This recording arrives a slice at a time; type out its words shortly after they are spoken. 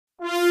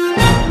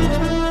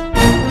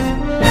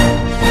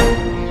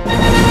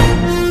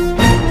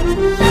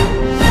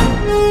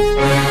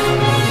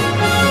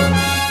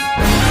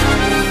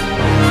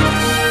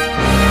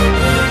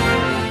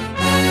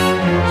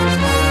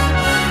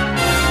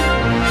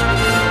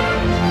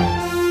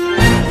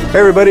Hey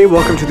everybody,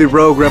 welcome to the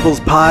Rogue Rebels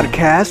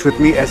podcast. With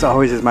me, as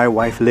always, is my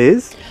wife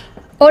Liz.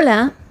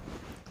 Hola.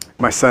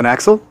 My son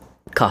Axel.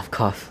 Cough,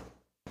 cough.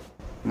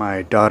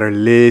 My daughter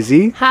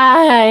Lizzie.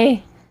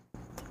 Hi.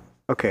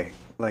 Okay,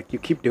 like you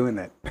keep doing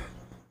that.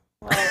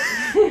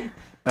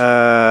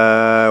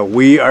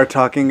 We are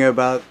talking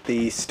about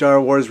the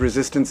Star Wars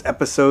Resistance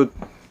episode,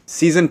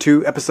 Season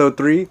 2, Episode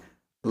 3,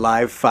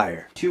 Live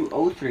Fire.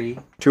 203.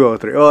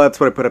 203. Oh, that's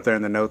what I put up there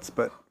in the notes,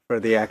 but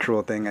for the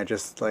actual thing, I'm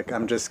just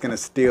going to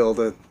steal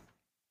the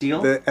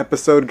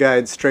episode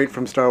guide straight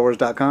from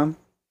StarWars.com.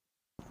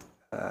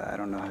 I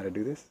don't know how to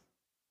do this.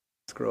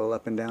 Scroll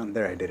up and down.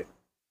 There, I did it.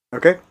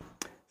 Okay.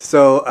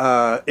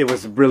 So, it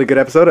was a really good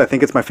episode. I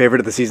think it's my favorite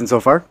of the season so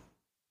far.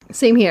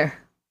 Same here.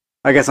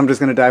 I guess I'm just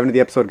going to dive into the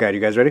episode guide.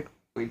 You guys ready?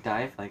 Wait,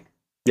 dive?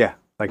 Yeah,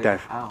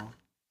 dive. How?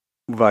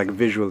 Like,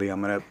 visually,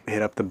 I'm going to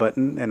hit up the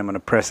button, and I'm going to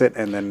press it,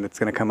 and then it's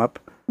going to come up.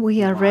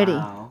 We are ready.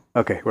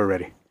 Okay, we're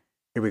ready.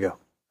 Here we go.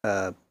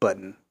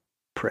 Button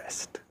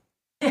pressed.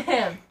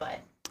 But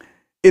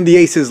In the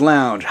Aces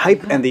Lounge,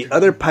 Hype and the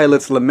other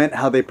pilots lament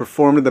how they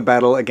performed in the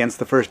battle against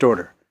the First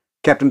Order.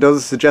 Captain Doza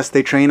suggests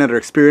they train under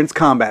experienced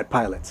combat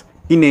pilots.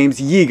 He names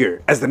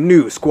Yeager as the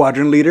new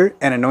squadron leader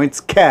and anoints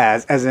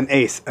Kaz as an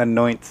ace.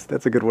 Anoints,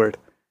 that's a good word.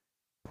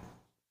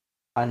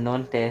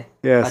 Anonte.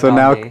 Yeah, so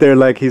now they're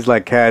like, he's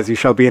like, Kaz, you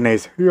shall be an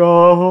ace.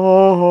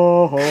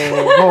 So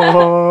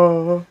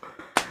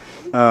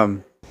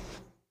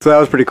that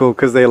was pretty cool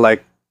because they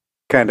like,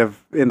 kind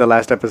of, in the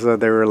last episode,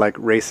 they were like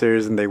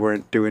racers and they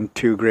weren't doing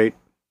too great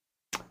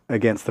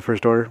against the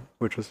First Order,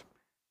 which was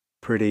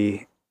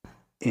pretty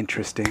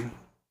interesting.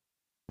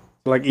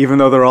 Like, even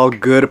though they're all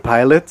good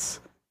pilots,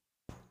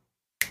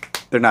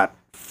 they're not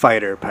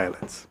fighter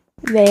pilots.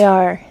 They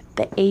are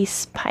the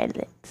ace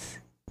pilots.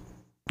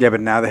 Yeah, but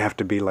now they have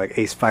to be like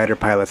ace fighter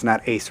pilots,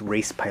 not ace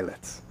race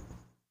pilots.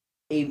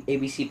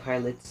 ABC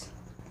pilots.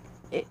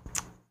 Yeah,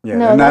 No,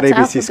 they're not that's ABC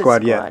Alphabet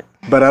Squad yet.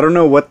 But I don't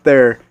know what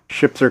their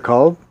ships are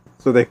called,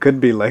 so they could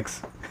be like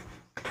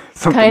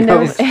something Kind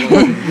else.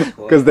 of.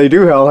 Because they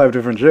do all have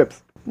different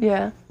ships.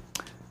 Yeah.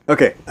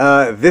 Okay,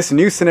 this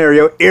new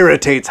scenario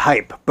irritates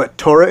Hype, but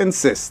Tora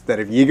insists that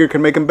if Yeager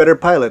can make them better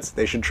pilots,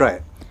 they should try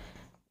it.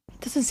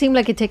 doesn't seem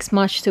like it takes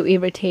much to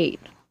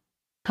irritate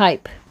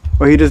Hype.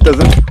 Well, he just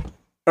doesn't.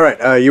 All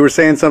right, you were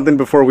saying something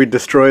before we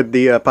destroyed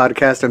the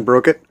podcast and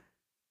broke it.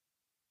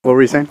 What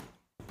were you saying?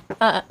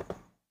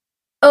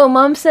 Oh,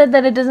 Mom said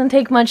that it doesn't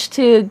take much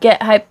to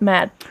get Hype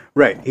mad.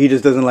 Right, he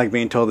just doesn't like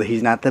being told that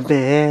he's not the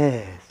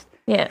best.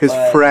 Yeah. His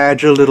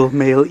fragile little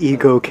male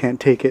ego can't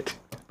take it.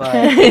 But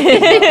I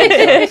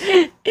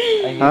hate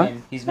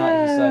him. He's not.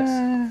 He sucks.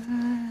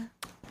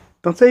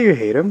 Don't say you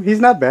hate him. He's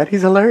not bad.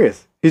 He's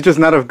hilarious. He's just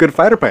not a good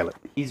fighter pilot.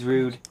 He's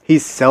rude.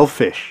 He's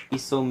selfish.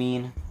 He's so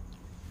mean.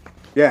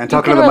 Yeah, and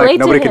talking can to the mic, relate to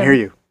nobody can him. hear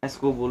you. High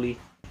school bully.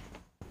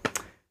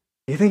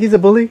 You think he's a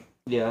bully?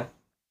 Yeah.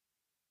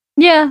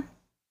 Yeah,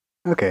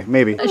 Okay,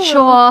 maybe.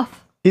 show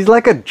off. He's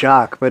like a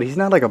jock, but he's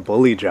not like a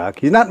bully jock.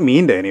 He's not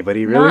mean to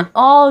anybody, really. Not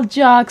all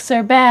jocks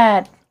are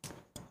bad.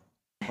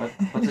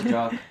 What's a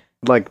jock?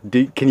 Like,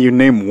 can you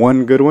name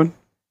one good one?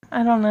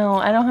 I don't know.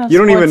 I don't have. You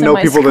don't sports even in know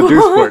my people that do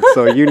school. sports,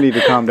 so you need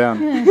to calm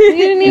down. You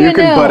didn't even You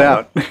can know. butt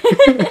out.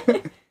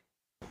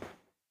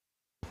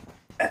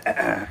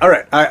 All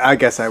right, I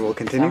guess I will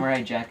continue.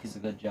 Samurai Jack is a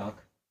good jock.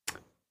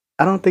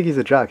 I don't think he's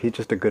a jock. He's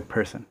just a good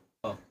person.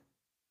 Oh.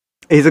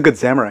 He's a good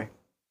samurai.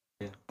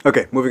 Yeah.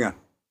 Okay, moving on.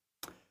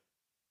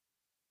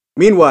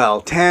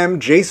 Meanwhile, Tam,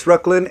 Jace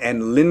Rucklin,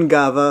 and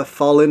Lingava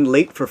fall in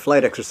late for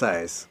flight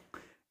exercise.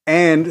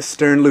 And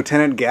Stern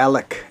Lieutenant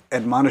Gallic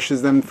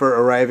admonishes them for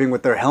arriving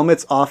with their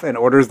helmets off and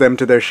orders them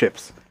to their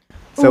ships.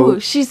 So Ooh,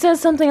 she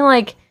says something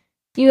like,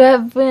 "You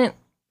haven't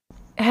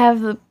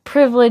have the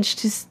privilege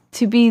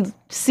to be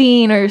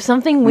seen," or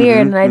something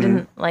weird, and I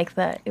didn't like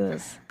that. It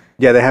was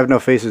yeah, they have no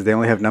faces. They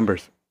only have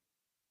numbers.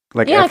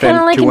 Like kind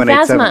of like in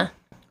Phasma.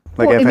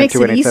 Like Well, it FN makes it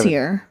 2187.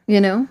 easier,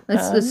 you know?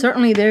 It's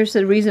certainly, there's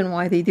a reason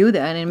why they do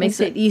that, and it makes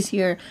it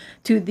easier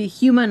to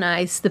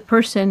dehumanize the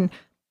person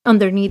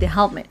underneath the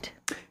helmet.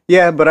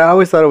 Yeah, but I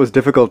always thought it was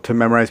difficult to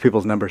memorize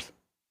people's numbers.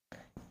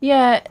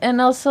 Yeah,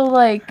 and also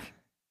like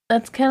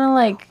that's kind of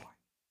like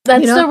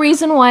that's You know- the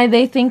reason why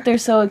they think they're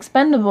so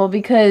expendable,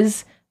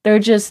 because they're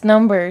just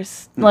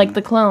numbers like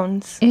the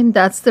clones. And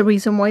that's the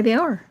reason why they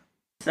are.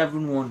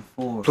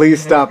 714.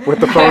 Please stop with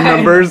the phone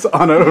numbers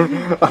on a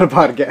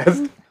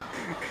podcast.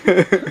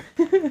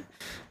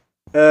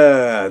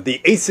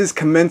 The Aces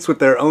commence with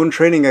their own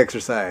training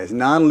exercise,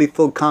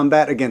 non-lethal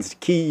combat against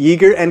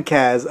Yeager and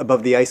Kaz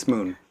above the Ice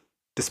Moon.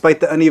 Despite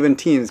the uneven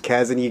teams,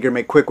 Kaz and Yeager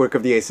make quick work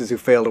of the Aces who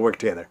fail to work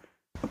together.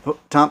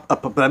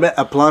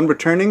 Upon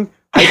returning,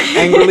 Hype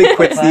angrily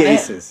quits the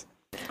Aces.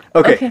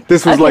 Okay,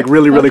 this was like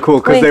really, really cool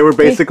because they were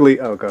basically...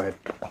 Oh, go ahead.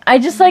 I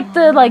just like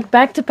the like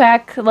back to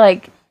back,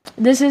 like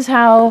this is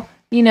how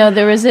you know,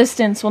 the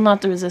resistance, well,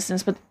 not the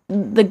resistance, but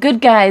the good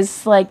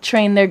guys, like,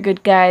 train their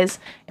good guys,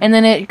 and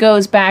then it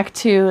goes back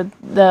to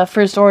the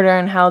First Order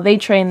and how they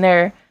train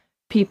their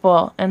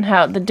people, and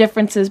how the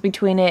differences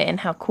between it,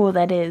 and how cool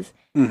that is.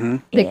 Mm-hmm.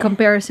 The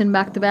comparison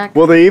back to back.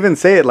 Well, they even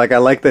say it, like, I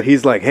like that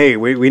he's like, hey,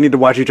 we need to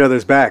watch each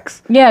other's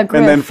backs. Yeah, Griff.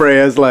 And then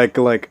Freya's like,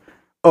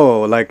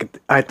 oh, like,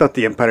 I thought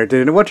the Empire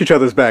didn't watch each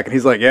other's back. And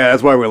he's like, yeah,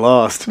 that's why we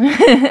lost.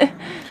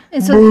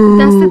 And so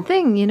that's the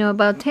thing, you know,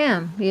 about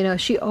Tam. You know,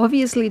 she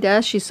obviously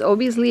does. She's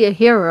obviously a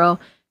hero.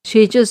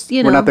 She just,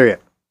 you know. We're not there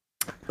yet.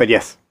 But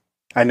yes,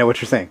 I know what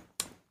you're saying.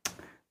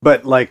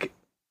 But, like,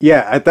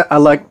 yeah,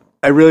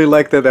 I really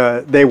like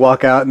that they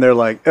walk out and they're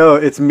like, oh,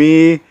 it's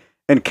me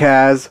and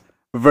Kaz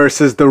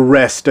versus the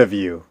rest of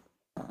you.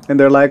 And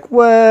they're like,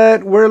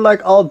 what? We're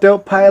like all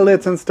dope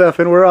pilots and stuff,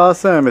 and we're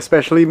awesome,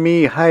 especially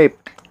me,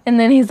 hype. And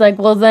then he's like,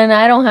 well, then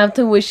I don't have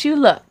to wish you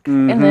luck.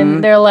 And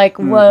then they're like,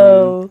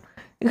 whoa,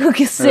 who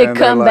can say And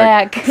come they're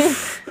like,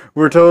 back?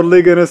 We're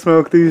totally gonna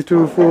smoke these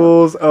two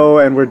fools. Oh,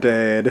 and we're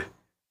dead.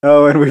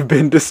 Oh, and we've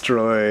been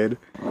destroyed.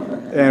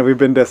 And we've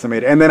been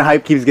decimated. And then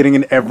hype keeps getting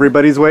in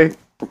everybody's way.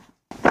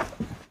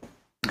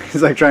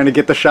 He's like trying to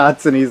get the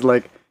shots, and he's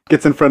like,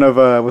 gets in front of,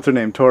 what's her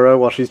name, Tora,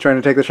 while she's trying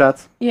to take the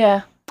shots.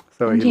 Yeah.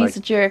 So He's like, a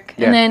jerk.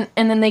 yeah.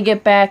 And then they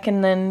get back,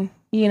 and then,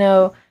 you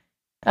know,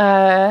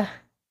 oh,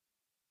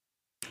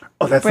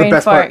 that's brain the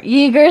best fart. part.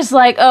 Yeager's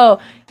like, oh,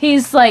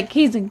 he's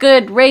a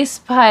good race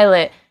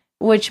pilot,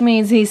 which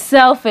means he's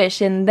selfish,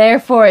 and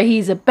therefore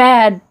he's a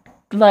bad,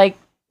 like,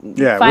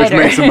 Yeah, fighter.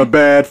 which makes him a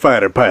bad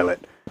fighter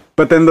pilot.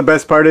 But then the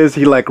best part is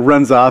he like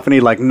runs off and he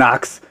like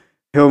knocks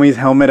Hilmi's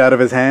helmet out of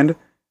his hand,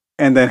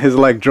 and then his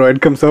like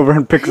droid comes over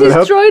and picks His it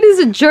up. droid is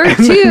a jerk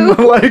too.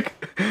 Like,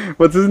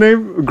 what's his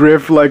name?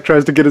 Griff like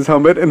tries to get his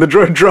helmet, and the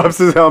droid drops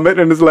his helmet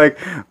and is like,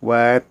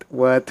 "What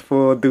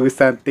for? Do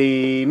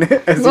something."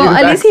 As Well,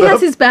 at least backs he has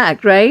up. his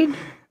back, right?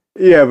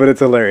 Yeah, but it's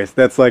hilarious.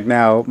 That's like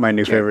now my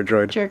new favorite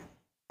droid. jerk.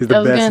 He's I the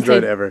was best gonna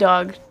droid say ever.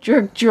 dog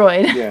jerk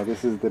droid. Yeah,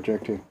 this is the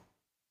jerk too.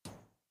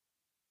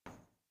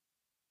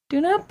 Do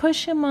not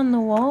push him on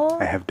the wall.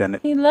 I have done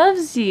it. He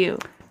loves you.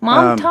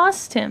 Mom Um,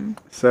 tossed him.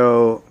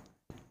 So,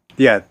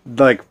 yeah,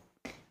 like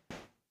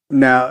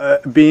now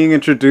being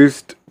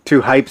introduced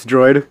to Hype's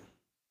droid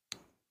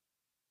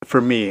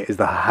for me is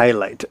the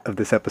highlight of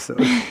this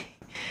episode.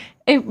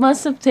 It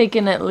must have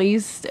taken at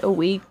least a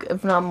week,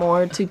 if not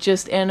more, to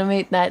just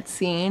animate that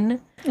scene.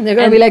 And they're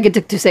gonna be like, it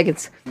took 2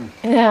 seconds.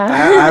 Yeah.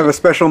 I have a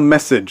special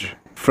message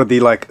for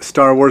the like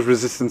Star Wars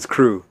Resistance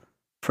crew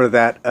for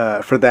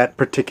that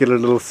particular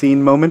little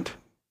scene moment.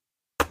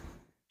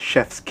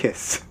 Chef's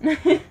kiss.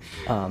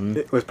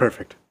 It was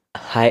perfect.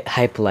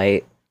 Hype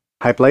light.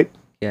 Hype light?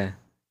 Yeah.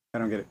 I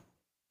don't get it.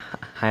 Because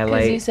you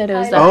Highlight. said it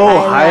was the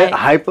Oh, highlight.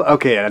 hype.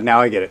 Okay, yeah,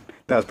 now I get it.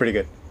 That was pretty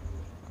good.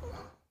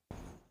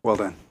 Well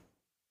done.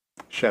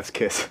 Chef's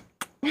kiss.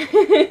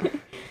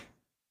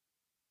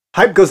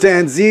 Hype goes to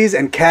Anziz,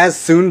 and Kaz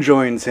soon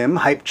joins him.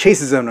 Hype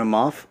chases him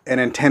off, an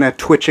antenna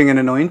twitching in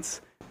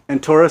annoyance.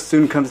 And Tora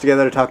soon comes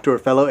together to talk to her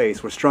fellow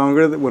ace. We're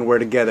stronger when we're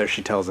together,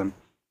 she tells him.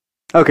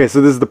 Okay,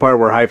 so this is the part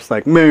where Hype's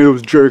like, man,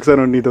 those jerks, I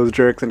don't need those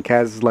jerks. And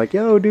Kaz is like,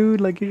 yo,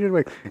 dude, like, you should,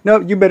 like, no,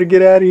 you better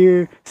get out of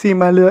here. See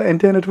my little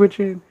antenna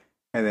twitching?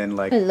 And then,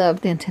 like, I love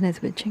the antenna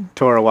twitching.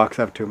 Tora walks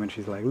up to him, and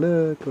she's like,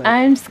 look, like,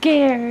 I'm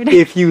scared.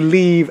 if you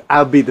leave,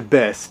 I'll be the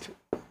best.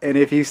 And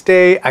if you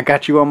stay, I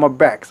got you on my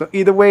back. So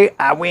either way,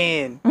 I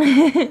win.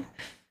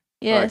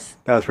 Yes.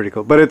 That was pretty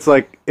cool. But it's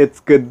like, it's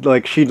good,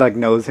 like, she, like,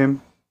 knows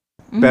him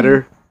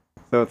better.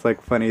 So it's,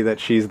 like, funny that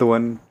she's the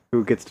one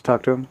who gets to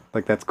talk to him.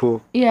 Like, that's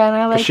cool. Yeah, and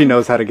I 'Cause like she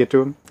knows how to get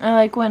to him. I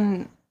like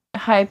when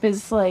Hype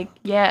is like,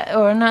 yeah,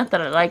 or not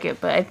that I like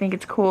it, but I think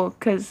it's cool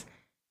because,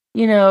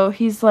 you know,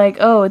 he's like,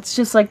 oh, it's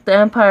just like the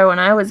Empire when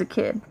I was a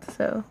kid.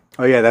 So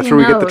Oh, yeah, that's he where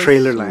we get the knows,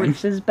 trailer line.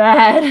 which is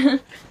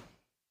bad.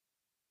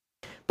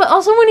 But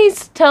also when he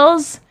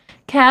tells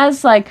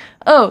Kaz, like,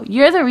 oh,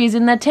 you're the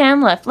reason that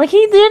Tam left. Like,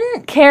 he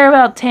didn't care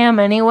about Tam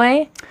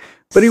anyway.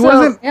 But he So,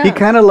 wasn't, yeah. he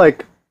kind of,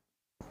 like,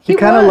 he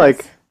kind of, was.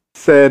 like,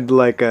 said,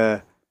 like,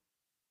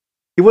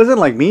 he wasn't,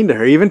 like, mean to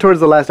her. Even towards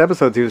the last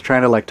episodes, he was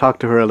trying to, like, talk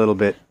to her a little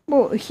bit.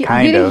 Well,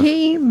 Kind didn't of.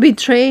 he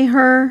betray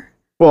her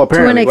Well, to an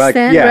apparently, like,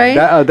 extent, yeah,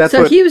 right? that's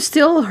so what, he was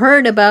still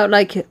heard about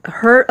like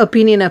her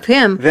opinion of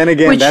him. Then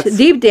again, which that's-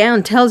 deep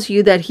down tells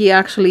you that he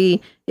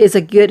actually is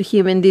a good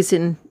human,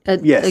 decent, a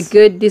Yes.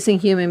 good,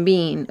 decent human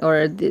being.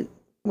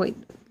 Wait,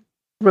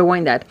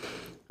 rewind that.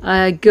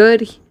 A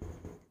good,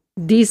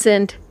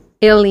 decent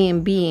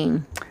alien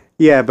being.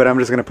 yeah, but I'm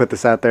just going to put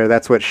this out there.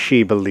 That's what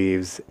she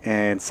believes.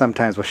 And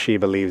sometimes what she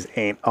believes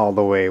ain't all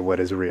the way what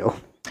is real.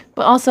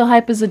 But also,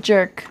 Hype is a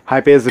jerk.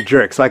 Hype is a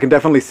jerk, so I can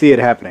definitely see it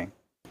happening.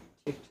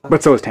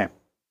 But so is Tam.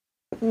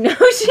 No,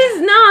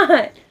 she's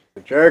not. A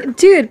jerk.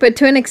 Dude, but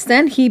to an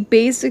extent, he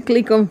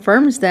basically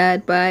confirms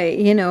that by,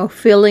 you know,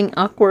 feeling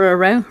awkward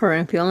around her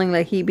and feeling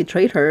like he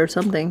betrayed her or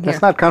something.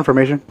 That's not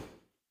confirmation.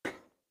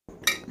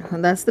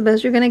 That's the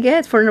best you're going to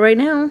get for right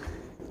now.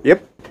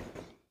 Yep.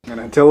 And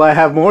until I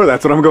have more,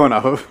 that's what I'm going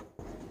off of.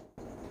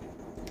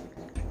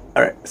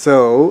 Alright,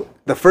 so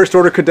the First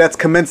Order cadets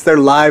commence their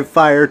live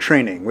fire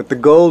training with the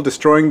goal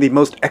destroying the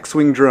most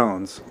X-Wing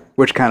drones,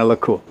 which kind of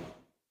look cool.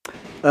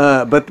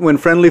 But when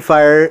friendly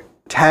fire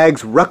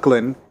tags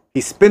Rucklin,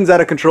 he spins out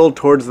of control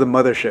towards the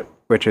mothership,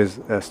 which is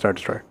a Star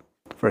Destroyer.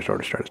 First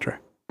Order Star Destroyer.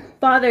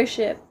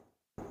 Fathership.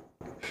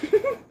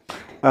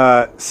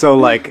 So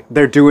like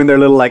they're doing their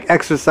little like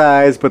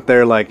exercise, but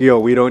they're like,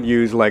 yo, we don't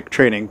use like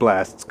training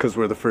blasts because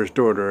we're the First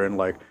Order, and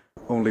like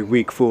only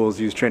weak fools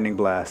use training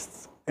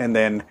blasts. And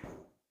then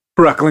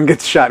Rucklin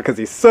gets shot because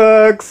he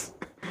sucks,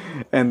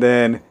 and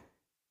then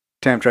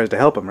Tam tries to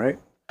help him, right?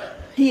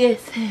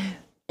 Yes.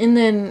 And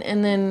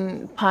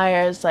then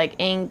Pyre's like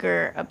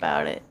anger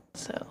about it.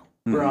 So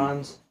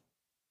Bronze.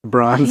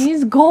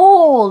 he's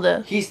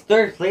gold. He's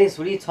third place.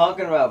 What are you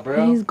talking about,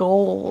 bro? He's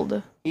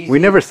gold. We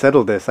never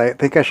settled this. I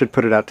think I should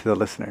put it out to the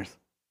listeners.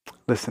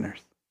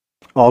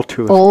 All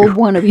two of All you.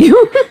 one of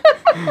you.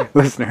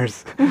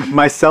 Listeners.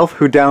 Myself,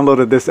 who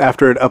downloaded this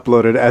after it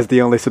uploaded as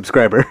the only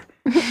subscriber.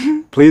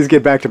 Please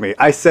get back to me.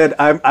 I said,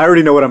 I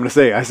already know what I'm going to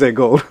say. I say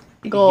gold.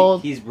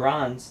 Gold. He's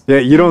bronze. Yeah,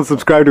 you don't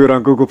subscribe to it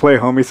on Google Play,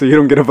 homie, so you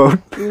don't get a vote.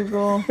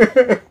 Google.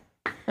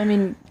 I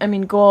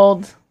mean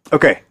gold.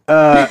 Okay.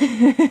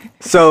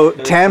 So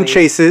Tam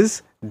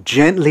chases,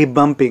 gently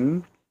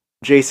bumping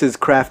Jace's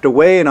craft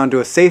away and onto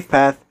a safe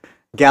path.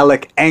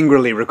 Gallic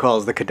angrily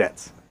recalls the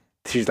cadets.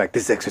 She's like,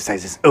 this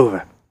exercise is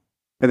over.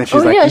 And then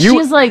she's you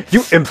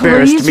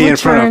embarrassed me in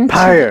front of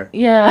Pyre.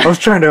 Yeah. I was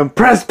trying to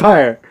impress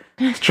Pyre.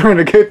 I was trying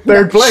to get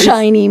third place.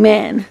 Shiny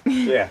man.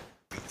 Yeah.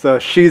 So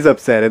she's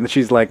upset, and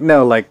she's like,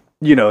 no, like,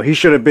 you know, he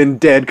should have been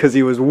dead because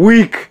he was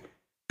weak.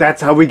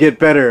 That's how we get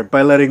better,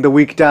 by letting the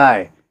weak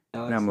die.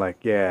 No, And I'm like,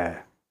 yeah,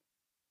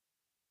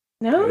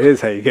 No. it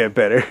is how you get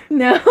better.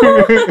 No.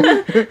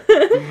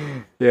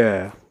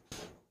 Yeah.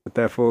 Let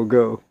that fool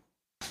go.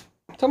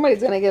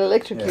 Somebody's gonna get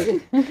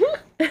electrocuted.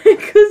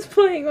 Who's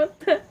playing with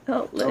the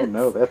outlets? Oh,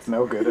 no, that's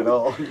no good at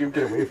all. You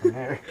get away from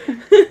there.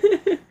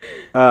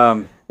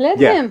 Let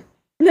Yeah. him.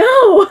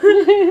 No.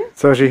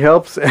 So she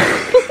helps,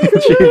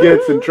 she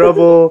gets in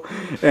trouble,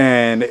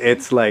 and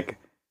it's like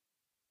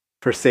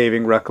for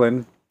saving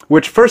Rucklin.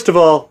 Which, first of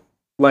all,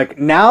 like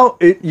now,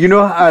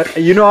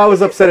 I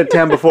was upset at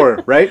Tam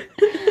before, right?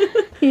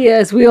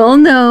 Yes, we all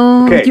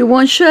know. Okay. You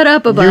won't shut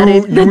up about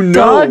it. You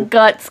Dog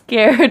got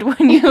scared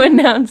when you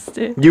announced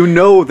it. You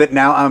know that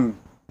now I'm.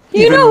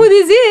 You know who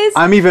this is.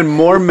 I'm even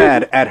more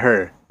mad at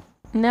her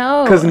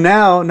No. because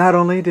now not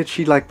only did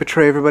she like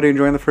betray everybody and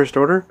join the First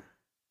Order,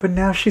 but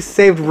now she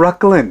saved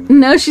Rucklin.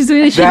 Now she's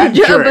doing a That shitty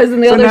job jerk. as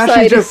on the So other now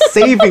side. she's just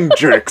saving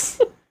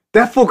jerks.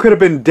 That fool could have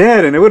been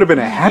dead, and it would have been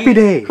a happy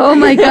day. Oh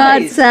my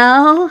God, Nice.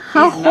 Sal!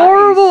 How He's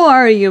horrible nice.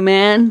 are you,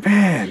 man?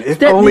 Man, if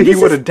That- only he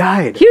this would is- have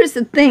died. Here's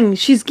the thing: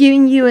 she's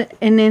giving you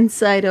an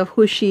insight of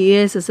who she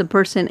is as a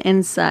person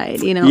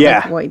inside. You know, Yeah.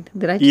 Like, wait,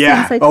 did I just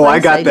Yeah. say inside? Oh, I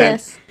twice? got that.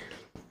 Yes.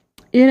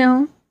 You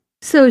know,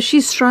 so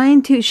she's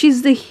trying to.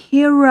 She's the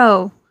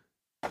hero.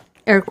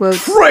 Air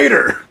quotes.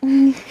 Traitor.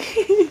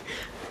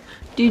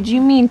 Did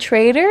you mean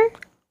traitor?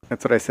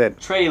 That's what I said.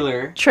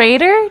 Trailer.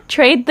 Traitor?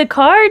 Trade the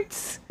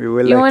cards? We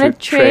would You like want to to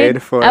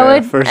trade? for I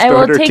would. First I will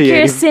Order take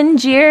your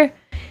T80.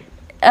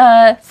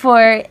 Sinjir,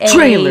 for a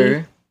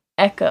Trailer.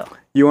 Echo.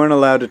 You aren't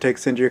allowed to take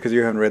Sinjir because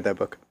you haven't read that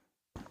book.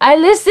 I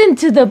listened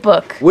to the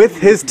book. With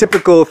his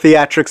typical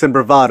theatrics and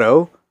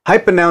bravado,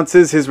 Hype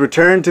announces his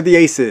return to the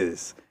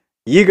Aces.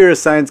 Yeager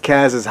assigns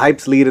Kaz as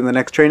Hype's lead in the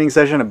next training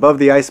session above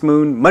the Ice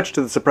Moon, much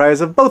to the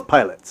surprise of both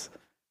pilots.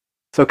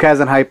 So Kaz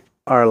and Hype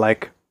are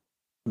like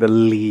the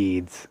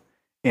leads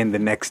in the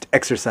next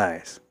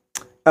exercise.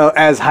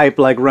 As Hype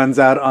like runs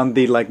out on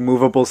the like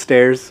movable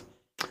stairs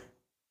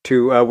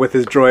to with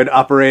his droid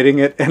operating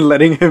it and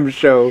letting him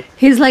show.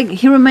 He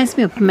reminds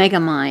me of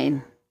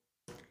Megamind.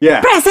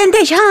 Yeah.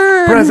 Presentation.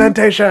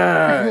 Presentation.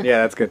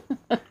 Yeah, that's good.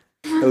 A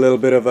little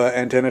bit of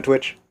antenna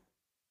twitch.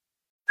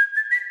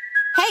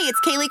 Hey, it's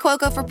Kaylee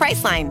Cuoco for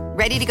Priceline.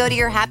 Ready to go to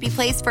your happy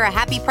place for a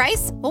happy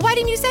price? Well, why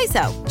didn't you say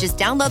so? Just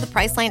download the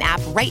Priceline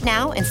app right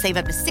now and save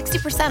up to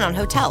 60% on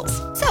hotels.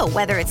 So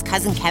whether it's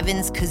Cousin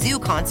Kevin's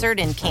Kazoo concert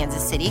in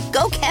Kansas City,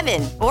 go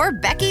Kevin, or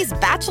Becky's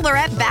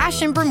Bachelorette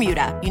Bash in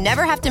Bermuda, you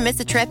never have to miss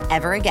a trip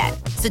ever again.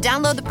 So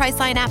download the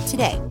Priceline app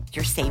today.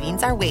 Your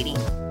savings are waiting.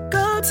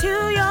 Go to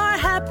your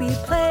happy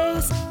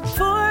place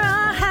for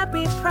a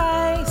happy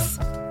price.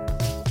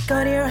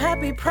 Go to your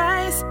happy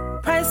price,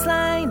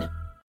 Priceline.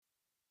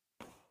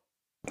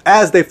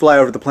 As they fly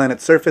over the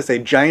planet's surface, a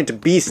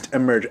giant beast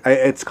emerges. I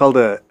think it's called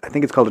a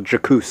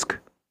Jakkusk.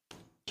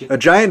 A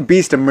giant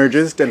beast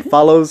emerges and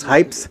follows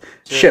Hype's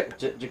ship.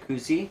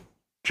 Jacuzzi.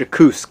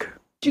 Jakkusk.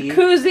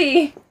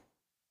 Jacuzzi.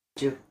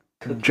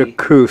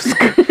 Jakkusk.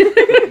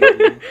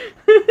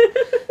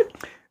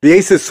 The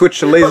Aces switch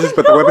to lasers,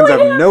 but the weapons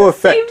have no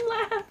effect. Same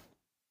laugh.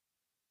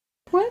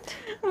 What?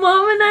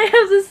 Mom and I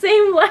have the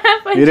same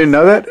laugh. You didn't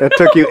know that? That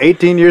took you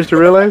 18 years to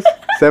realize?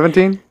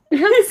 17? You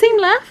have the same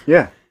laugh?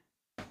 Yeah.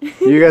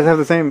 You guys have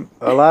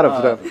a lot of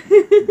stuff.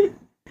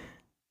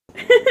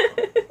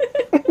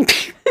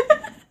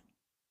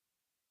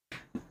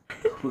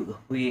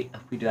 We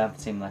do have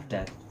the same left,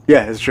 Dad.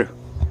 Yeah, it's true.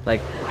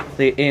 Like,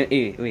 wait.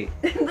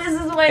 This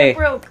is why Hey, it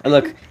broke.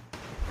 Look.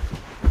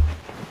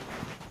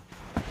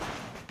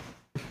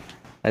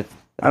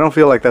 I don't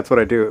feel like that's what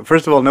I do.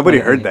 First of all, nobody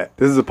heard that.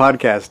 This is a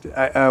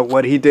podcast.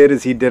 What he did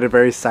is he did a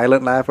very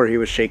silent laugh where he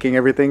was shaking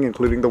everything,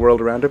 including the world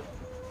around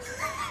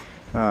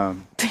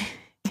him.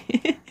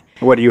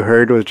 What you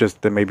heard was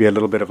just maybe a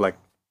little bit of like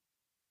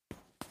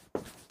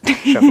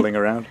shuffling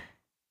around.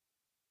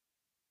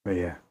 But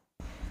yeah.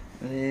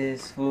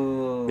 This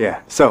fool.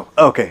 Yeah. So,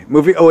 okay.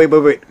 Moving. Oh,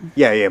 wait.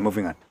 Yeah,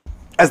 moving on.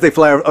 As they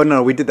fly over. Oh,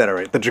 no, we did that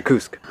already. The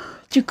Jakutsk.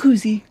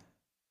 Jacuzzi.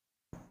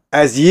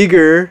 As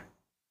Yeager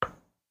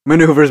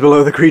maneuvers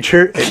below the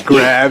creature, it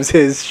grabs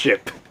his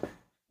ship.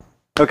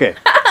 Okay.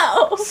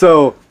 Ow.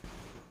 So,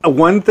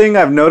 one thing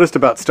I've noticed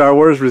about Star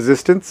Wars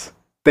Resistance,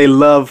 they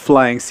love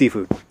flying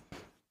seafood.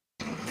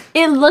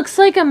 It looks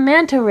like a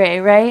manta ray,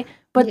 right?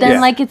 But then,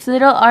 Yeah. like, its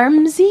little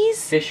armsies,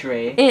 Fish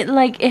ray. it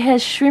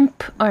has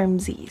shrimp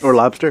armsies. Or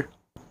lobster.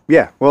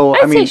 Yeah. Well,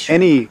 I'd I mean, say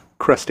any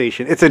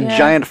crustacean. It's a Yeah.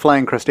 giant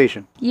flying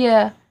crustacean.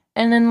 Yeah,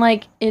 and then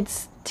like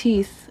its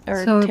teeth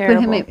are So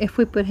terrible. if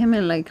we put him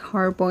in like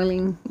hard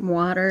boiling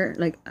water,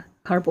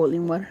 Hard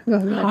boiling.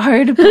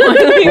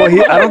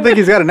 Well, I don't think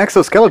he's got an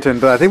exoskeleton,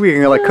 but I think we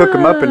can like cook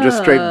him up in just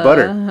straight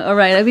butter. All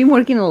right, I've been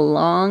working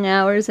long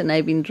hours and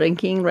I've been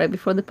drinking right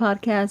before the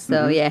podcast.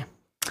 So yeah.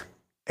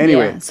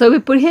 Anyway, Yeah. So we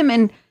put him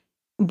in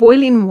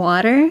boiling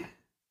water,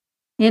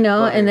 and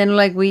then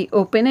like we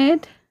open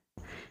it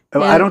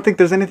I don't think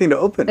there's anything to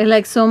open. and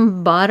like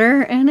some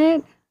butter in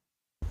it,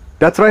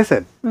 That's what I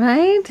said.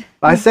 right?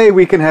 I say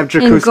we can have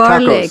And Jakutsk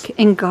garlic. tacos.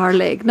 And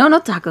garlic. No,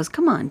 not tacos.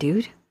 Come on,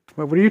 dude.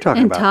 What are you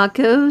talking And about?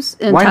 tacos.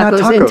 And Why not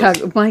tacos. And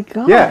tacos? my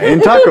God. Yeah, in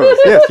tacos.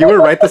 Yes, you were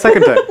right the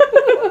second time.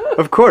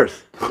 Of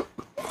course.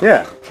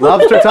 Yeah,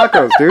 lobster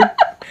tacos, dude.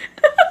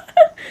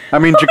 I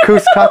mean,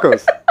 Jakutsk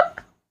tacos.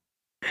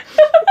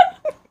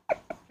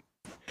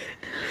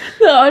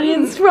 The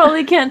audience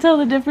probably can't tell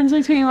the difference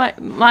between my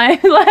laugh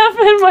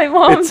and my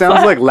mom's It sounds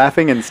laugh. like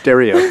laughing in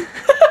stereo.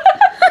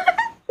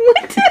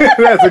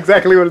 That's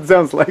exactly what it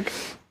sounds like.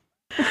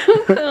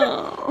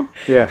 Oh.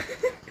 Yeah.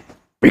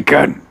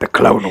 Begun. The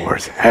Clone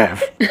Wars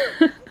have.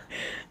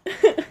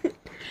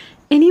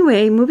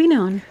 Anyway, moving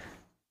on.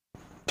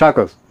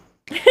 Tacos.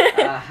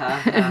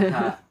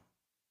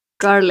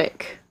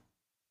 Garlic.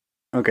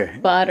 Okay.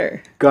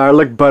 Butter.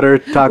 Garlic butter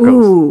tacos.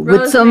 Ooh,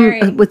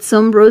 Rosemary. with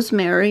some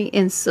rosemary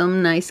and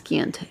some nice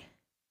Chianti.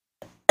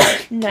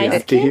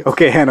 Nice. Chianti.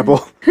 Okay,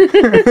 Hannibal.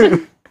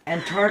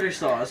 And tartar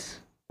sauce.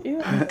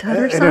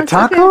 Tartar In a sauce,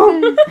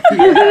 taco?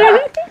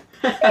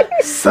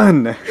 okay.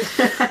 Son.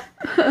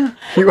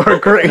 You are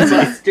crazy.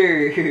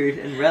 Mustard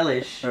and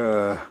relish.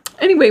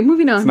 Anyway,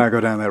 moving on. Let's not go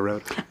down that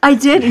road. I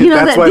did,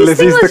 That's that why this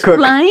thing Lizzie's the was cook.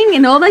 flying,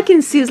 and all I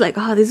can see is like,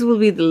 oh, this will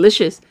be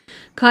delicious.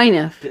 Kind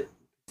of.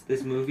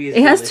 This movie is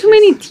It has too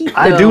delicious. many teeth.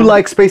 I do though.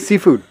 like space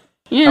seafood.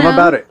 You I'm know?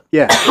 about it.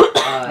 Yeah.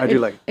 I do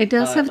like it. It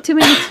does have too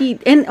many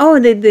teeth. And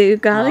the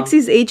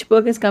Galaxy's Age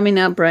book is coming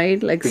up,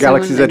 right? Like The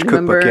Galaxy's soon, Edge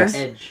cookbook, November. yes.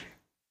 Edge.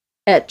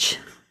 Etch.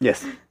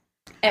 Yes.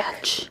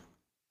 Etch.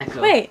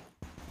 Echo. Wait.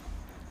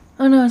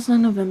 Oh no, it's not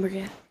November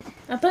yet.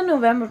 I thought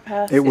November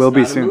passed. It will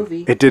be not a soon.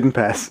 movie. It didn't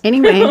pass.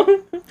 Anyway,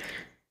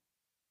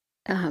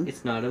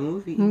 It's not a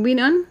movie. moving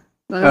on.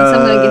 Well,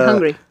 I'm gonna get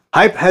hungry.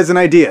 Hype has an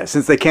idea.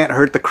 Since they can't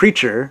hurt the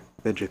creature,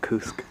 the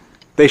Jakutsk,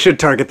 they should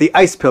target the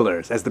ice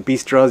pillars. As the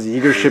beast draws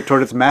Yeager's ship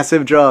toward its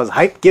massive jaws,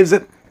 Hype gives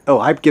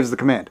the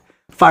command.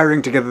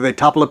 Firing together, they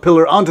topple a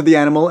pillar onto the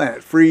animal and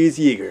it frees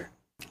Yeager.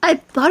 I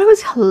thought it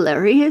was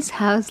hilarious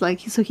how it's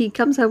like, so he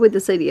comes up with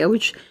this idea,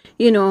 which,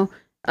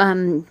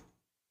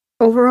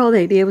 overall the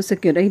idea was a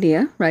good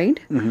idea, right?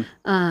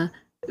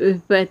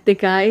 But the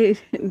guy,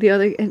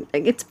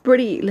 it's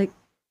pretty like,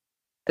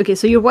 okay,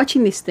 so you're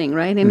watching this thing,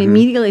 right? And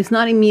immediately, it's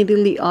not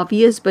immediately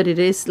obvious, but it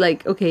is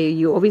like, okay,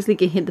 you obviously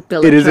can hit the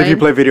pillars, It is right? if you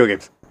play video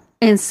games.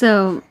 And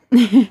so,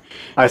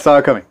 I saw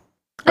it coming.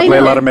 I I play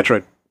a know. lot of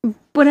Metroid.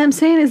 what I'm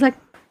saying is like,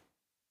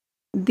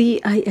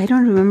 I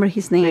don't remember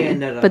his name,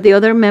 ended up- but the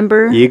other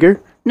member, Yeager?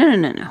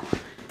 no.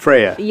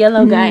 Freya.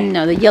 Yellow guy.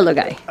 No, the yellow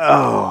guy.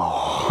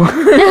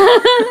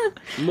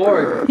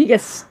 More. He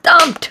gets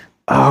stumped.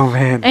 Oh,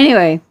 man.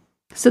 Anyway,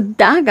 so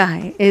that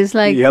guy is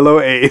like, Yellow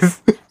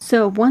A's.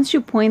 so once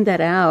you point that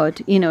out,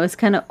 it's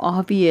kind of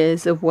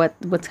obvious of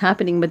what's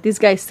happening, but this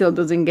guy still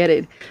doesn't get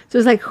it. So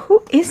it's like,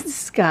 who is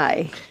this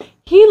guy?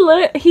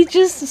 He's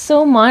just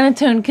so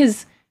monotone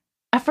because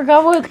I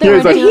forgot what they were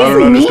He's like, doing. I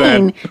don't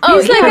understand. Mean. Oh,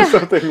 he's like yeah.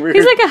 Something weird.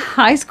 he's like a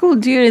high school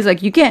dude. He's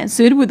like, you can't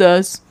sit with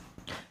us.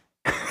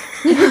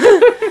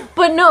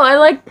 But no, I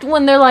like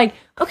when they're like,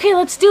 okay,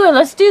 let's do it,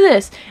 let's do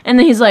this. And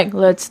then he's like,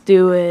 let's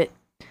do it.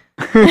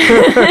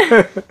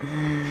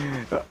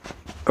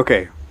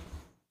 Okay.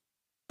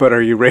 But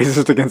are you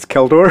racist against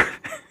Keldor?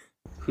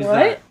 Who's What?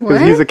 that?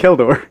 Because he's a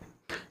Keldor.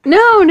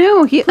 No. I'm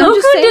just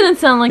Plo saying. didn't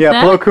sound like Yeah,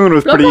 that. Plo Koon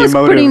was pretty Loco was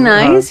emotive. pretty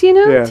nice,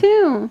 Yeah.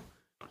 too.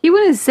 He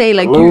wouldn't say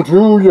like, Hello to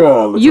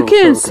ya, little you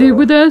can't sit Ahsoka.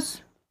 with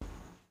us.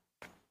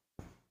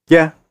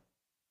 Yeah,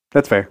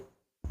 that's fair.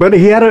 But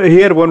he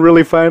had one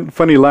really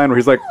funny line where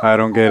he's like, "I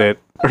don't get it,"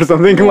 or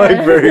something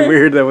like very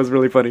weird. That was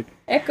really funny.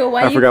 Echo,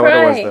 why I you forgot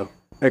cry? what it was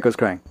though. Echo's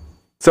crying.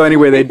 So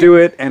anyway, they do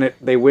it, and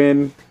they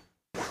win,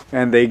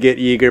 and they get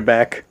Yeager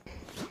back.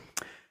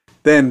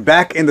 Then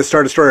back in the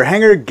Star Destroyer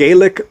hangar,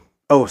 Galek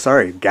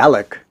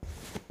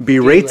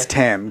berates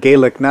Tam.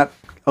 Galek, not...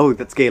 Oh,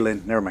 that's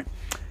Galen. Never mind.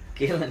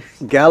 Galen.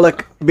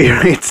 Galek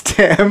berates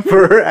Tam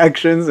for her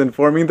actions,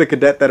 informing the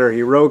cadet that her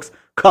heroics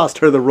cost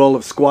her the role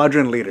of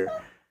squadron leader.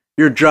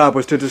 Your job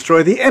was to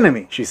destroy the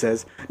enemy, she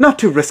says, not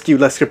to rescue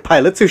lesser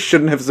pilots who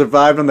shouldn't have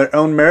survived on their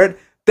own merit.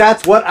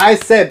 That's what I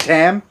said,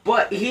 Tam.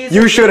 But he's...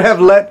 You should have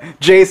let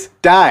Jace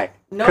die.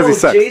 No, he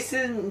sucks.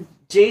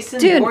 Jason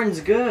Dude. Bourne's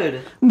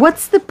good.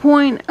 What's the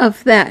point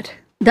of that?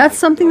 That's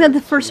something that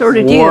the First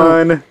Order do.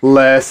 One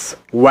less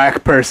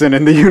whack person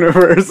in the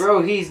universe.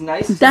 Bro, he's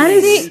nice to That me.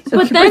 is, But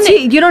but then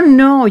see, you don't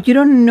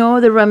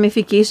know the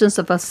ramifications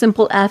of a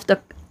simple act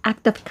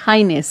of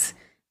kindness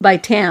by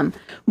Tam.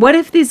 What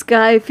if this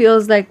guy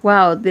feels like,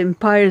 wow, the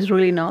Empire is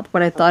really not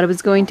what I thought it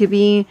was going to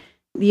be,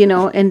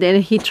 and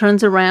then he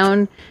turns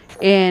around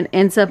and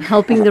ends up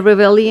helping the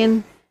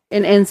rebellion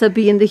and ends up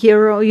being the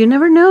hero. You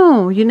never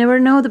know. You never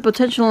know the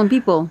potential in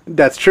people.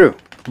 That's true.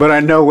 But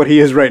I know what he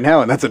is right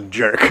now, and that's a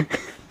jerk.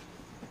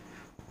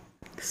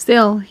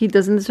 Still, he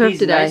doesn't deserve He's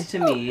to die. nice to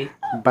me.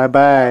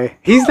 Bye-bye.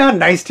 He's not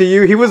nice to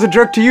you. He was a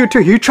jerk to you, too.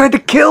 He tried to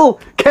kill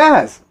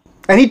Kaz,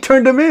 and he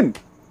turned him in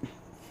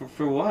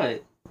For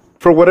what?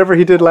 for whatever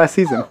he did last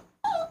season.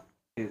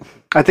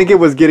 I think it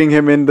was getting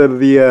him into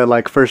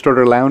the First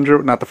Order Lounge,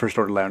 or not the First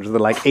Order Lounge,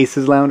 the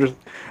Aces Lounge.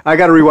 I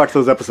got to rewatch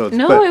those episodes.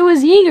 No, but it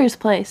was Yeager's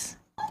place.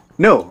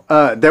 no,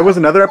 there was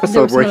another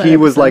episode was where another he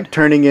was episode.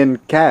 turning in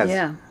Kaz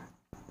Yeah.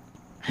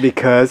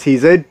 because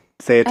he's a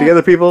say it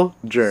together, people,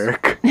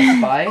 jerk.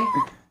 Spy?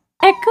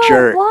 Echo,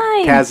 Jerk.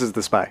 why? Kaz is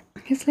the spy.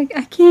 He's like,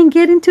 I can't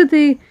get into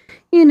the,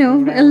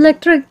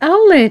 electric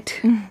outlet.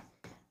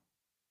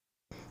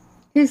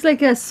 He's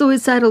like a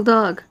suicidal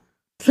dog.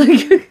 It's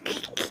like,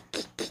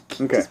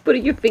 Okay. just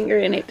putting your finger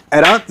in it.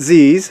 At Aunt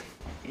Z's,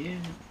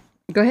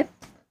 Go ahead.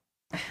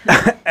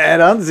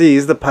 At Aunt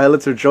Z's, the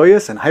pilots are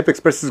joyous, and Hype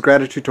expresses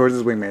gratitude towards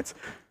his wingmates.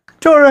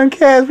 Tora and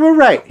Kaz were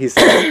right, he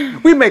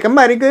says. We make a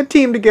mighty good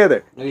team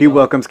together. He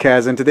welcomes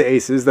Kaz into the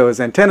Aces, though his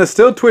antenna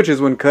still twitches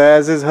when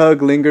Kaz's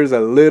hug lingers a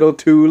little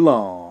too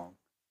long.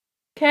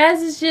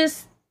 Kaz is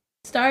just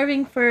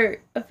starving for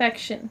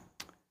affection.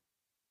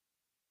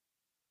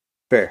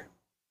 Fair.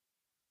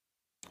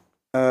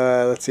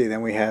 Let's see,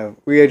 then we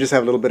just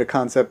have a little bit of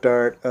concept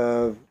art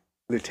of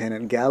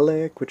Lieutenant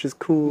Galek, which is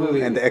cool,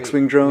 and the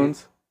X-Wing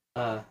drones.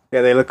 Uh,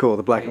 Yeah, they look cool,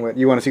 the black and white.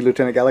 You want to see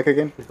Lieutenant Galek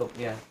again?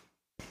 yeah.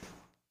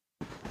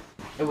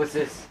 Hey, what's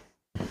this?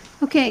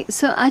 Okay,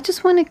 so I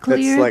just want to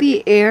clear like-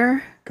 the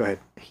air Go ahead.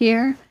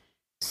 here.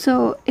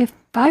 So if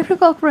I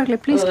recall correctly,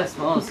 please, that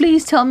smells.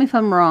 please tell me if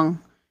I'm wrong.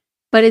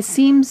 But it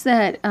seems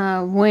that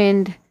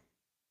when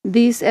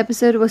this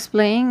episode was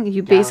playing,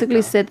 you basically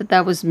Galka. said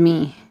that was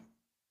me.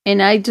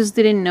 And I just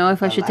didn't know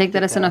if I should take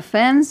that as an Galactica.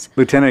 offense.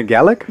 Lieutenant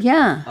Galek?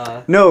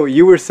 Yeah. No,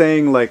 you were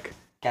saying you were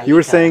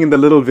Galactica. saying in the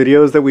little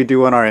videos that we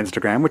do on our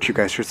Instagram, which you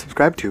guys should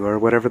subscribe to, or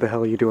whatever the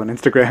hell you do on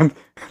Instagram,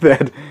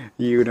 that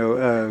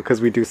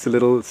because we do silly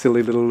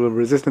little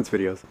resistance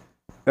videos.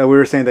 We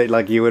were saying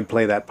that you would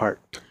play that part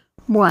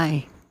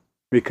Why?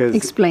 because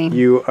Explain.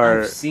 you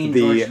are I've seen the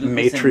George Lucas in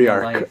real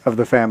matriarch life. of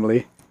the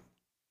family,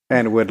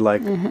 and would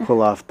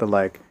pull off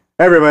the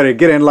everybody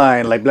get in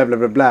line, blah blah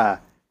blah blah,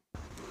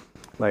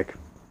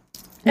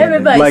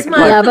 Everybody Like- smile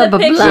like- for blah, the blah,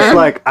 picture.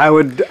 blah. just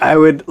I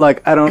would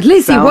I don't.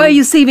 Lacey, sound- why are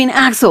you saving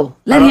Axel?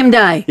 Let him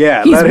die.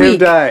 Yeah, He's let him weak.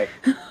 die.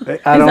 I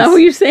Is that don't. what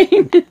you're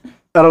saying?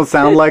 I don't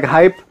sound like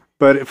hype,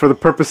 but for the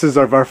purposes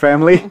of our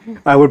family,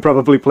 I would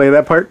probably play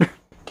that part.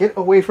 Get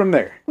away from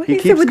there. What He is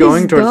it keeps with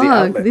going this towards dog? the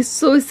outlet. This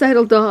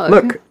suicidal dog.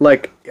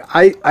 Look,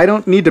 I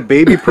don't need to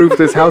baby-proof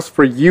this house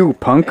for you,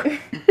 punk.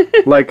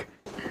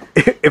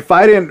 If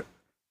I didn't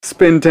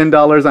spend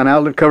 $10 on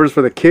outlet covers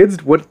for the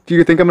kids, what do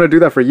you think I'm going to do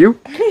that for you?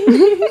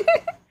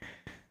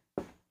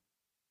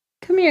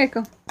 Come here,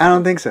 Echo. I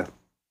don't think so.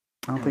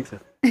 I don't think so.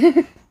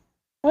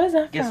 What is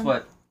that Guess from?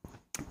 what?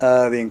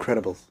 The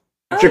Incredibles.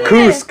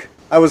 Jakoosk.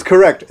 I was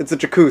correct. It's a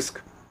Jakoosk.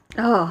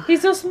 Oh.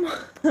 He's so small.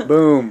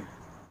 Boom.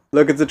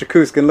 Look at the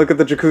Jakoosk, and look at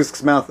the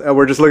Jakoosk's mouth.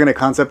 We're just looking at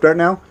concept art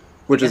now,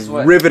 which Guess is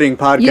what? riveting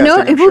podcasting. You know,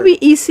 I'm it sure. will be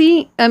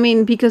easy. I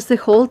mean, because the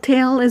whole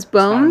tail is It's not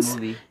a bones.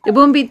 movie. It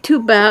won't be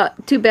too bad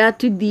to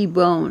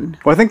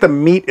debone. Well, I think the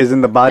meat is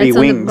in the body It's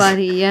wings. on the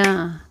body,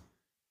 yeah.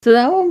 So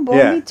that won't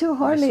Yeah. be too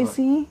hard, Guess what?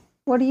 Lacey.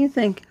 What do you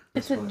think?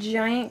 It's a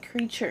giant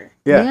creature.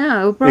 Yeah.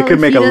 it, will probably could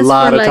make feed a us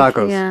lot for, of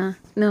tacos. Yeah,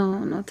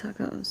 no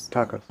tacos.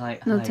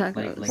 Tacos. No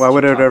tacos. Why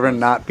would it ever tacos.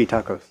 not be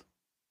tacos?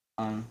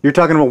 Um, You're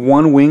talking about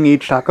one wing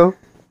each taco?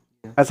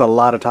 That's a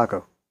lot of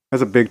taco.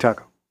 That's a big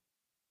taco.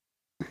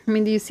 I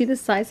mean, do you see the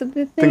size of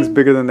the thing? Thing's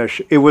bigger than their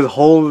It was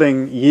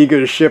holding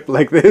Yeager's ship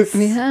like this.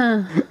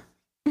 Yeah.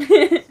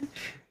 If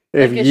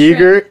Like a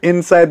Yeager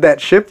inside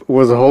that ship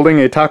was holding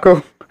a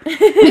taco.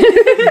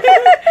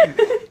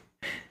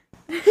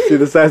 See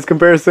the size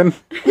comparison?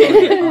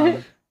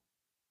 okay,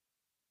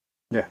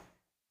 Yeah.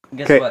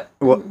 Guess Okay. what?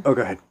 Well, go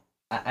ahead.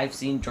 I've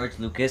seen George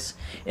Lucas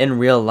in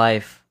real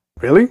life.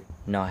 Really?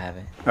 No, I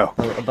haven't. Oh.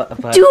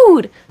 But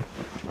Dude!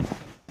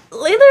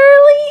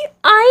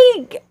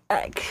 literally,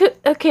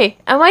 okay,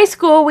 at my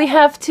school we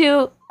have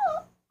to,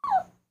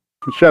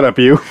 Shut up,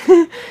 you.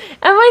 at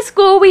my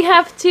school we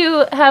have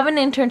to have an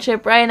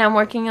internship, right? And I'm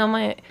working on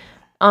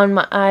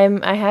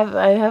I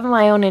have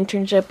my own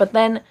internship, but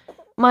then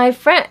my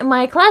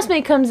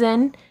classmate comes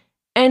in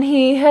and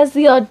he has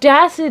the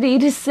audacity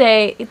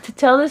to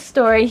tell this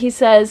story. He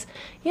says,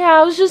 yeah,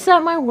 I was just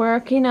at my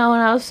work, and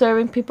I was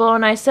serving people,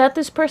 and I sat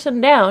this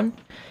person down.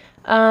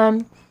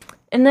 And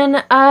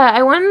then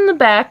I went in the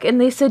back,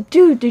 and they said,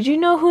 dude, did you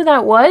know who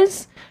that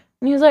was?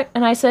 And he was like,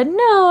 and I said,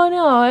 no,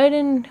 I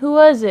didn't. Who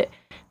was it?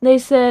 And they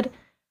said,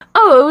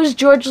 oh, it was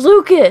George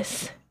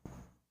Lucas.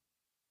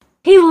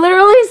 He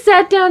literally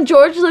sat down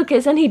George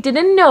Lucas, and he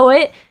didn't know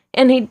it,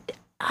 and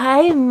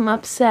I'm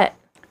upset.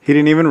 He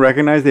didn't even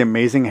recognize the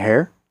amazing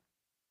hair?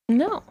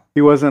 No.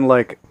 He wasn't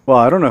like, well,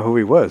 I don't know who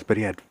he was, but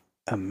he had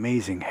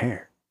amazing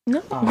hair.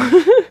 No.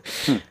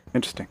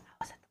 Interesting.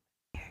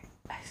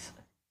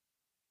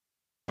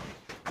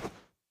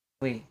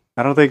 Wait,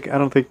 I don't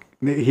think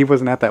he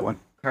wasn't at that one.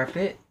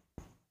 carpet?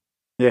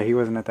 Yeah, he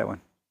wasn't at that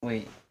one.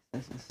 Wait,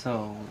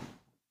 so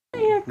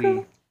Yeah,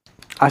 we.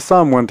 I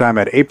saw him one time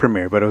at a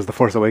premiere, but it was The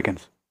Force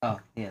Awakens. Oh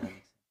yeah, that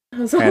makes It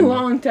was a And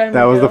long time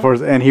That ago. was The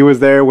Force, and he was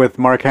there with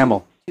Mark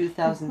Hamill.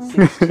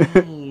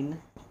 2016.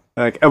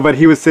 But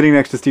he was sitting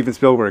next to Steven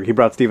Spielberg. He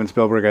brought Steven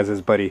Spielberg as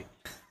his buddy.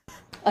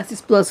 As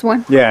his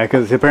 +1. Yeah,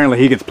 because apparently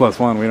he gets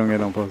 +1. We don't get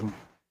no +1.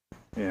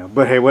 Yeah,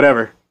 but hey,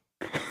 whatever.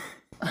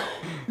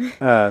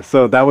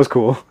 So that was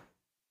cool.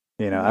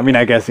 I mean,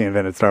 I guess he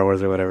invented Star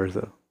Wars or whatever.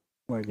 So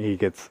like he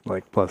gets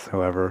like plus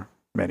however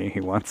many he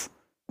wants.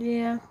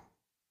 Yeah.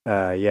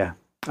 Yeah.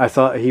 I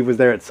saw he was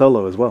there at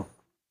Solo as well.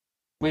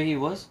 Wait, he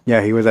was?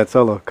 Yeah, he was at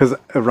Solo because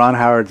Ron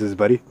Howard's his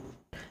buddy.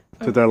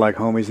 So they're like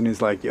homies, and he's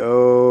like,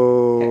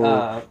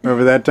 "Yo,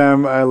 remember that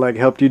time I like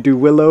helped you do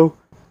Willow?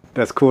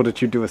 That's cool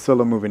that you do a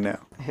Solo movie now."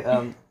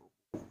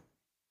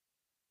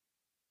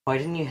 Why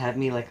didn't you have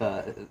me like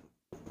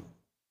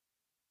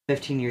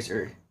 15 years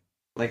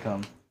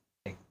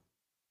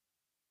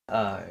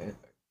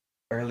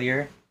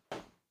earlier,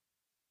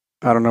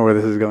 I don't know where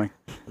this is going.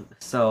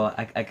 so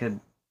I could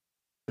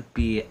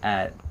be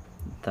at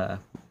the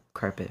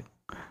carpet.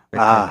 Red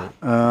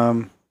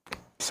carpet.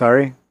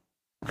 Sorry.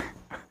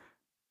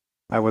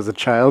 I was a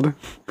child.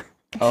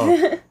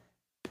 Oh,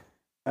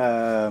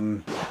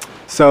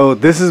 So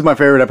this is my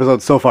favorite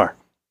episode so far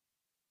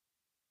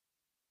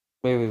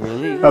wait,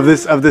 really? of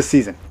this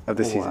season.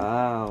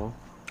 Wow.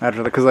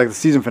 After because like the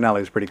season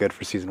finale is pretty good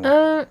for season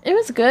 1. It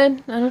was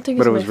good. I don't think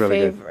it's But it my was really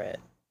good. favorite.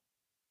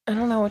 I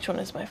don't know which one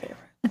is my favorite.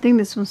 I think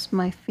this was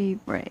my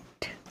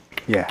favorite.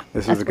 Yeah,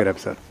 this was a good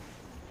episode.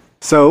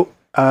 So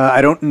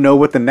I don't know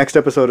what the next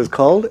episode is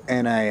called,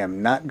 and I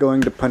am not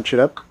going to punch it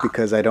up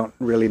because I don't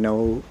really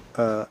know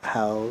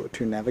how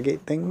to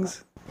navigate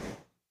things.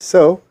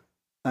 So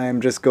I am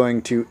just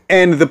going to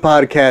end the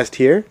podcast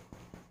here.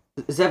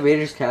 Is that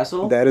Vader's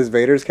castle? That is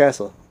Vader's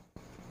Castle.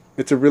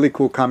 It's a really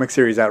cool comic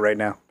series out right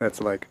now.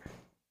 That's like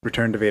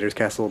Return to Vader's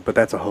Castle, but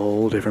that's a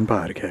whole different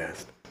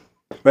podcast.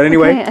 But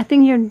anyway. Okay, I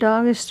think your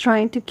dog is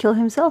trying to kill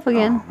himself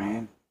again. Oh,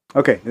 man.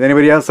 Okay, does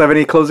anybody else have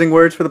any closing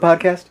words for the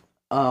podcast?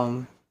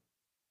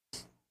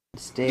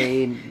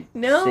 Stay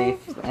No.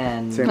 safe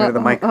and Say into the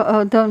mic.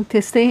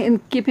 Don't stay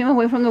and keep him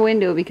away from the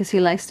window because he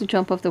likes to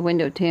jump off the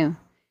window too.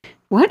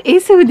 What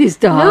is it with this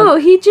dog? No,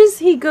 he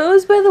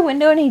goes by the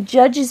window and he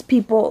judges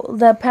people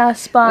that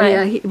pass by.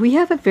 Yeah, we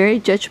have a very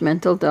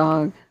judgmental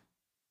dog,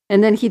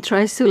 and then he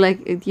tries to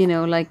like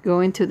go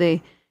into the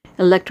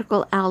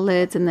electrical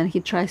outlets, and then he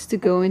tries to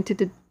go into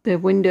the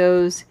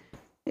windows.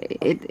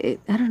 I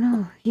don't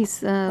know.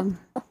 He's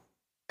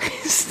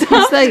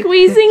Stop like-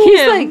 squeezing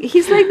him.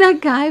 he's like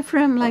that guy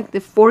from like the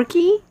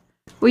Forky,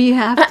 where you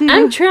have to.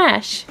 I'm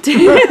trash.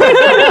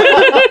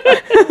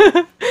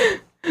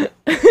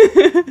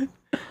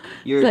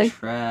 you're like-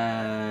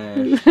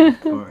 trash.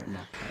 Or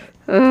not.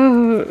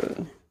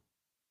 Oh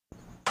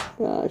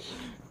gosh.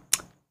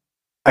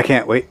 I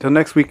can't wait till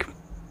next week.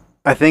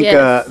 I think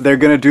Yes. they're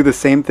gonna do the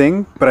same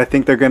thing, but I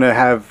think they're gonna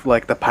have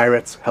like the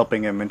pirates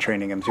helping him and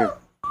training him too.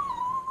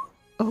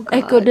 Oh god.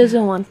 Echo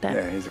doesn't want that.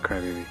 Yeah, he's a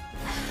crybaby.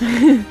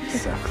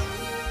 Sucks.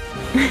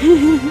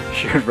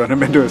 Should run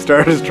him into a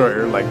Star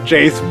Destroyer like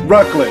Jace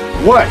Rucklin.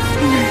 What?